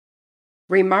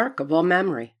Remarkable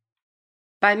Memory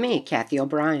by me, Kathy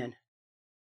O'Brien.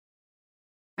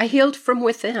 I healed from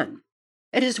within.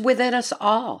 It is within us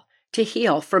all to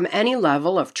heal from any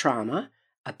level of trauma,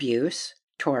 abuse,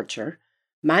 torture,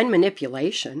 mind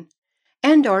manipulation,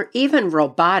 and or even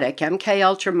robotic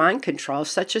MKUltra mind control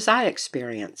such as I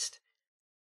experienced.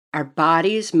 Our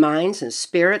bodies, minds, and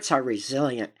spirits are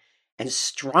resilient and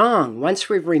strong once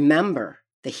we remember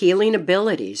the healing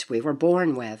abilities we were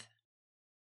born with.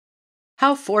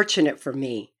 How fortunate for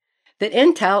me that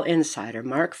Intel insider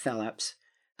Mark Phillips,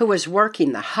 who was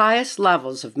working the highest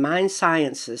levels of mind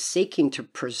sciences seeking to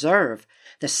preserve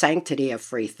the sanctity of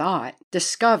free thought,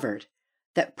 discovered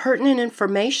that pertinent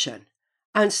information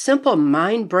on simple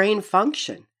mind-brain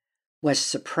function was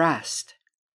suppressed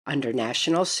under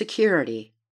national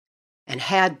security and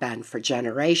had been for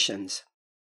generations.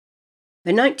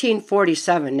 The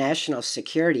 1947 National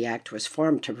Security Act was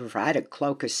formed to provide a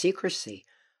cloak of secrecy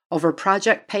over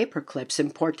Project Paperclip's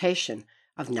importation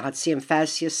of Nazi and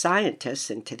fascist scientists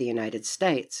into the United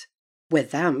States.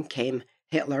 With them came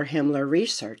Hitler-Himmler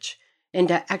research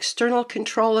into external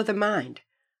control of the mind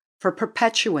for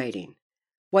perpetuating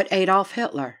what Adolf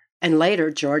Hitler and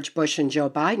later George Bush and Joe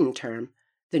Biden term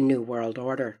the New World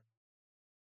Order.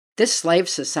 This slave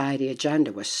society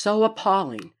agenda was so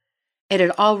appalling, it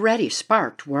had already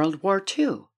sparked World War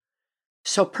II.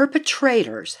 So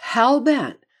perpetrators,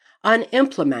 hell-bent on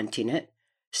implementing it,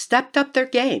 stepped up their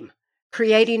game,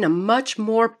 creating a much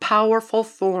more powerful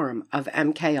form of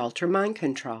MKUltra mind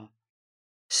control.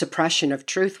 Suppression of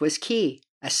truth was key,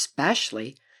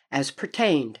 especially as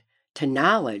pertained to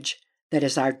knowledge that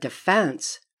is our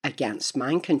defense against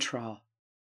mind control.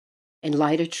 In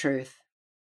light of truth,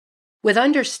 with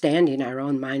understanding our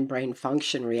own mind-brain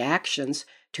function reactions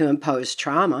to imposed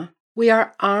trauma, we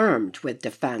are armed with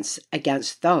defense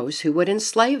against those who would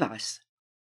enslave us.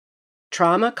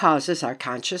 Trauma causes our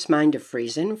conscious mind to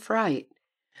freeze in fright,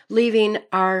 leaving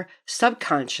our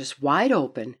subconscious wide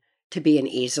open to being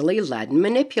easily led and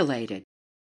manipulated.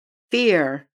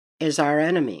 Fear is our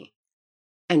enemy,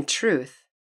 and truth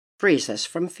frees us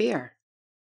from fear.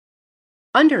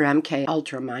 Under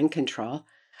MKUltra mind control,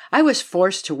 I was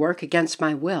forced to work against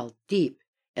my will deep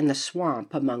in the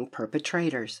swamp among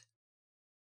perpetrators.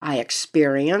 I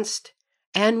experienced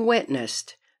and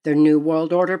witnessed their New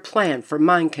World Order plan for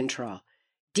mind control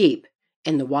deep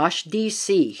in the Wash,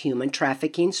 D.C. human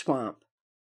trafficking swamp,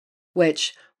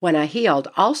 which, when I healed,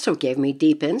 also gave me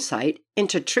deep insight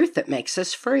into truth that makes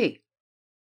us free.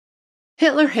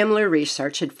 Hitler-Himmler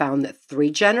research had found that 3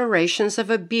 generations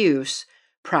of abuse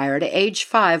prior to age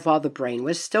 5 while the brain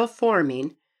was still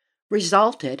forming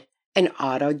resulted in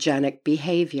autogenic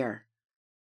behavior.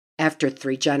 After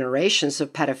 3 generations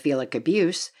of pedophilic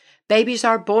abuse, babies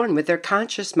are born with their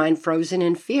conscious mind frozen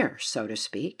in fear, so to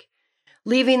speak,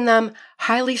 leaving them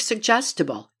highly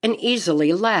suggestible and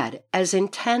easily led as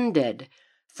intended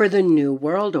for the New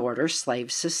World Order slave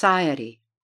society.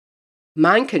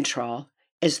 Mind control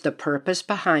is the purpose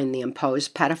behind the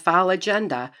imposed pedophile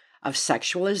agenda of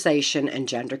sexualization and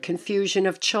gender confusion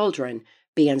of children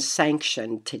being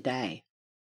sanctioned today.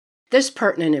 This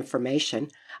pertinent information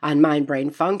on mind-brain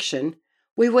function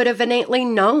we would have innately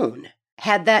known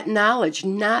had that knowledge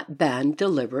not been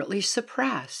deliberately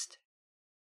suppressed.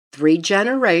 3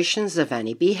 generations of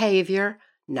any behavior,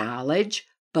 knowledge,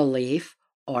 belief,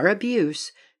 or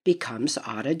abuse becomes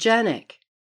autogenic.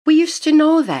 We used to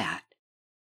know that.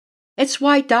 It's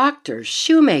why doctors,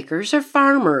 shoemakers, or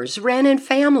farmers ran in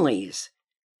families.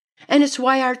 And it's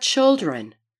why our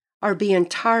children are being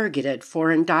targeted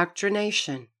for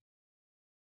indoctrination.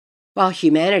 While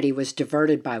humanity was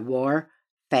diverted by war,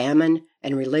 famine,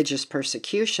 and religious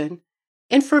persecution,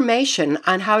 information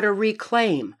on how to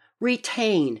reclaim,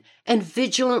 retain, and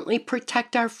vigilantly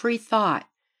protect our free thought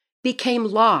became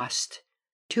lost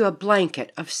to a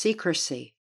blanket of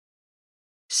secrecy.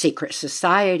 Secret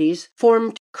societies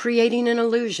formed, creating an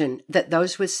illusion that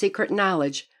those with secret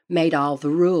knowledge made all the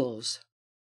rules.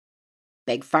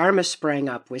 Big Pharma sprang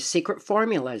up with secret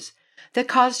formulas that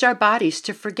caused our bodies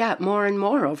to forget more and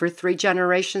more over 3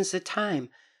 generations at a time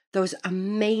those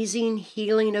amazing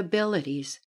healing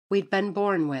abilities we'd been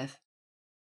born with.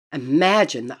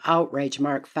 Imagine the outrage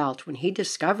Mark felt when he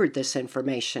discovered this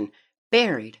information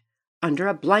buried under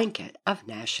a blanket of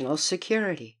national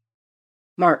security.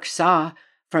 Mark saw,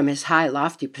 from his high,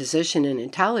 lofty position in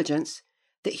intelligence,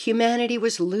 that humanity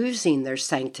was losing their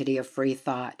sanctity of free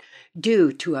thought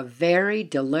due to a very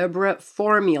deliberate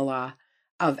formula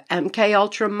of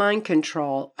MKUltra mind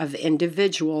control of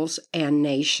individuals and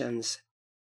nations.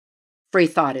 Free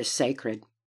thought is sacred.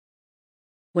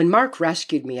 When Mark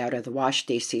rescued me out of the Wash,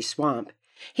 D.C. swamp,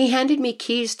 he handed me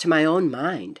keys to my own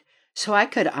mind so I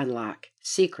could unlock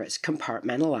secrets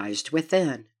compartmentalized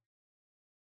within.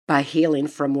 By healing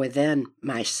from within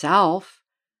myself,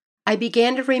 I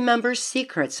began to remember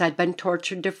secrets I'd been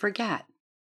tortured to forget.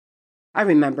 I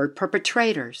remembered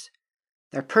perpetrators,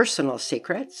 their personal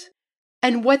secrets,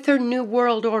 and what their New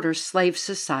World Order slave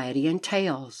society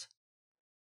entails.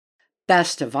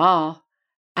 Best of all,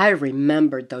 I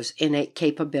remembered those innate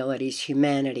capabilities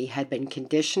humanity had been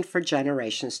conditioned for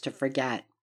generations to forget.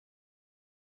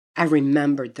 I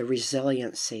remembered the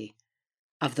resiliency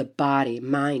of the body,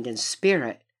 mind, and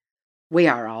spirit we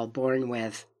are all born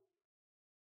with.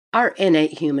 Our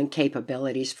innate human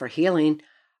capabilities for healing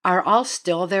are all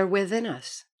still there within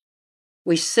us.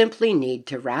 We simply need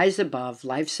to rise above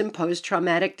life's imposed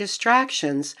traumatic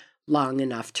distractions long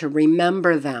enough to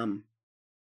remember them.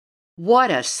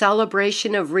 What a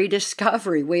celebration of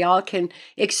rediscovery we all can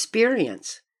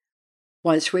experience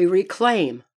once we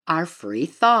reclaim our free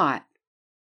thought.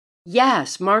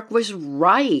 Yes, Mark was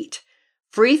right.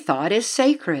 Free thought is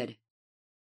sacred.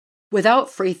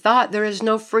 Without free thought, there is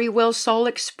no free will soul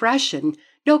expression,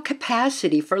 no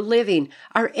capacity for living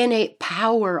our innate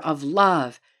power of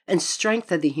love and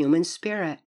strength of the human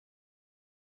spirit.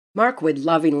 Mark would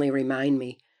lovingly remind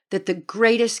me that the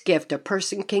greatest gift a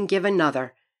person can give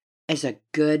another is a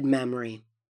good memory.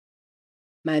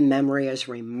 My memory is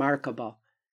remarkable.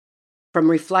 From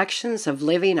reflections of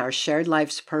living our shared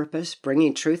life's purpose,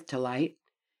 bringing truth to light,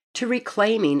 to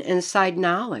reclaiming inside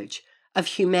knowledge of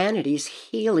humanity's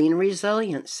healing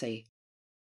resiliency.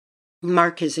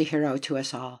 Mark is a hero to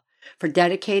us all for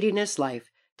dedicating his life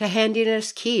to handing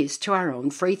us keys to our own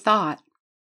free thought.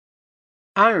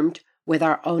 Armed with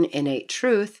our own innate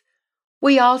truth,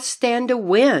 we all stand to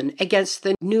win against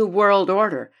the New World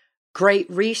Order, Great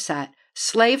Reset,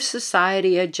 slave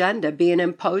society agenda being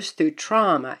imposed through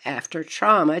trauma after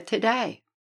trauma today.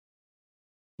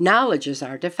 Knowledge is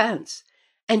our defense,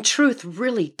 and truth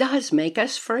really does make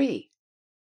us free.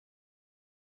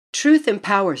 Truth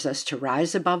empowers us to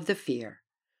rise above the fear,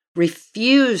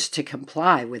 refuse to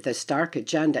comply with this dark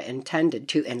agenda intended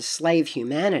to enslave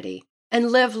humanity,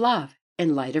 and live love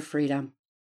in light of freedom.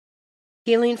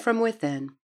 Healing from within.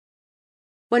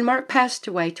 When Mark passed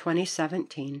away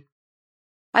 2017,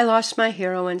 I lost my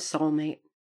hero and soulmate.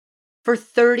 For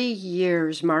 30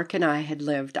 years, Mark and I had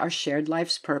lived our shared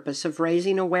life's purpose of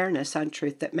raising awareness on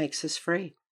truth that makes us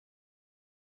free.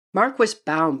 Mark was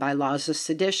bound by laws of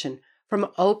sedition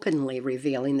from openly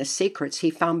revealing the secrets he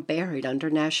found buried under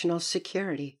national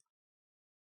security.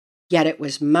 Yet it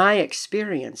was my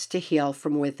experience to heal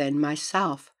from within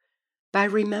myself by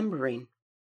remembering.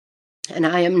 And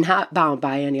I am not bound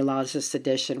by any laws of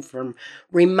sedition from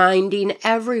reminding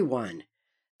everyone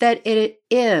that it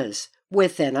is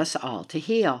within us all to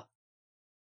heal.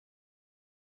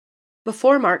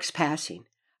 Before Mark's passing,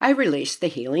 I released the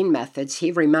healing methods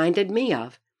he reminded me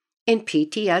of in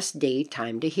PTSD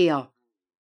Time to Heal.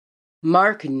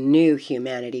 Mark knew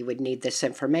humanity would need this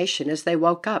information as they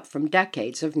woke up from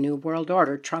decades of New World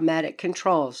Order traumatic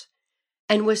controls,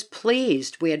 and was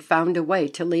pleased we had found a way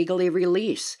to legally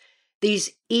release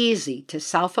these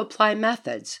easy-to-self-apply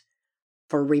methods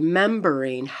for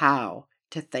remembering how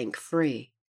to think free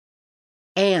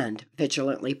and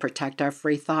vigilantly protect our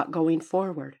free thought going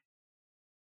forward.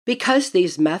 Because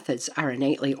these methods are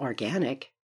innately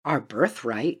organic, our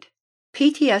birthright,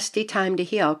 PTSD Time to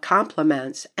Heal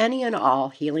complements any and all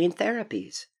healing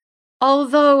therapies,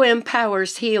 although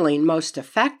empowers healing most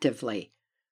effectively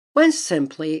when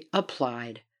simply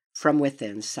applied from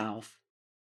within self.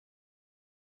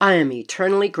 I am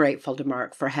eternally grateful to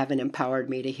Mark for having empowered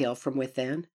me to heal from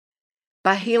within.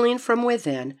 By healing from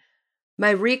within, my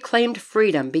reclaimed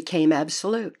freedom became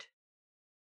absolute.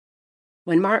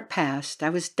 When Mark passed, I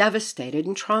was devastated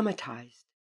and traumatized.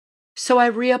 So I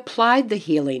reapplied the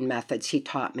healing methods he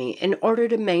taught me in order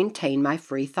to maintain my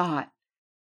free thought.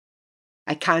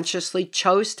 I consciously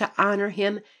chose to honor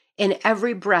him in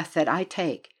every breath that I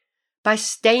take by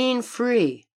staying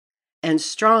free and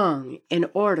strong in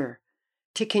order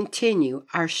to continue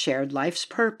our shared life's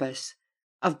purpose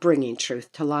of bringing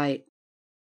truth to light.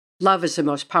 Love is the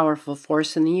most powerful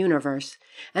force in the universe,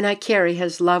 and I carry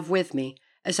his love with me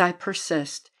as I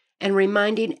persist in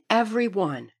reminding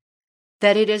everyone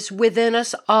that it is within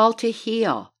us all to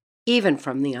heal, even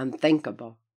from the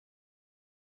unthinkable.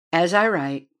 As I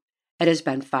write, it has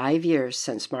been 5 years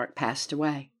since Mark passed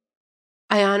away.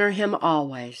 I honor him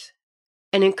always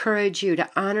and encourage you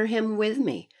to honor him with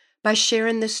me by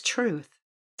sharing this truth,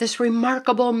 this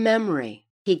remarkable memory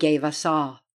he gave us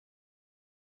all.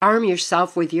 Arm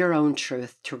yourself with your own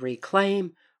truth to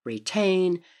reclaim,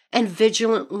 retain, and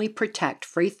vigilantly protect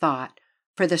free thought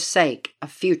for the sake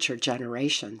of future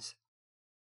generations.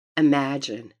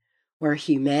 imagine where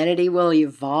humanity will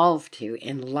evolve to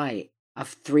in light of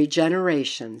 3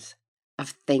 generations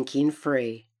of thinking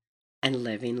free and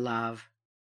living love.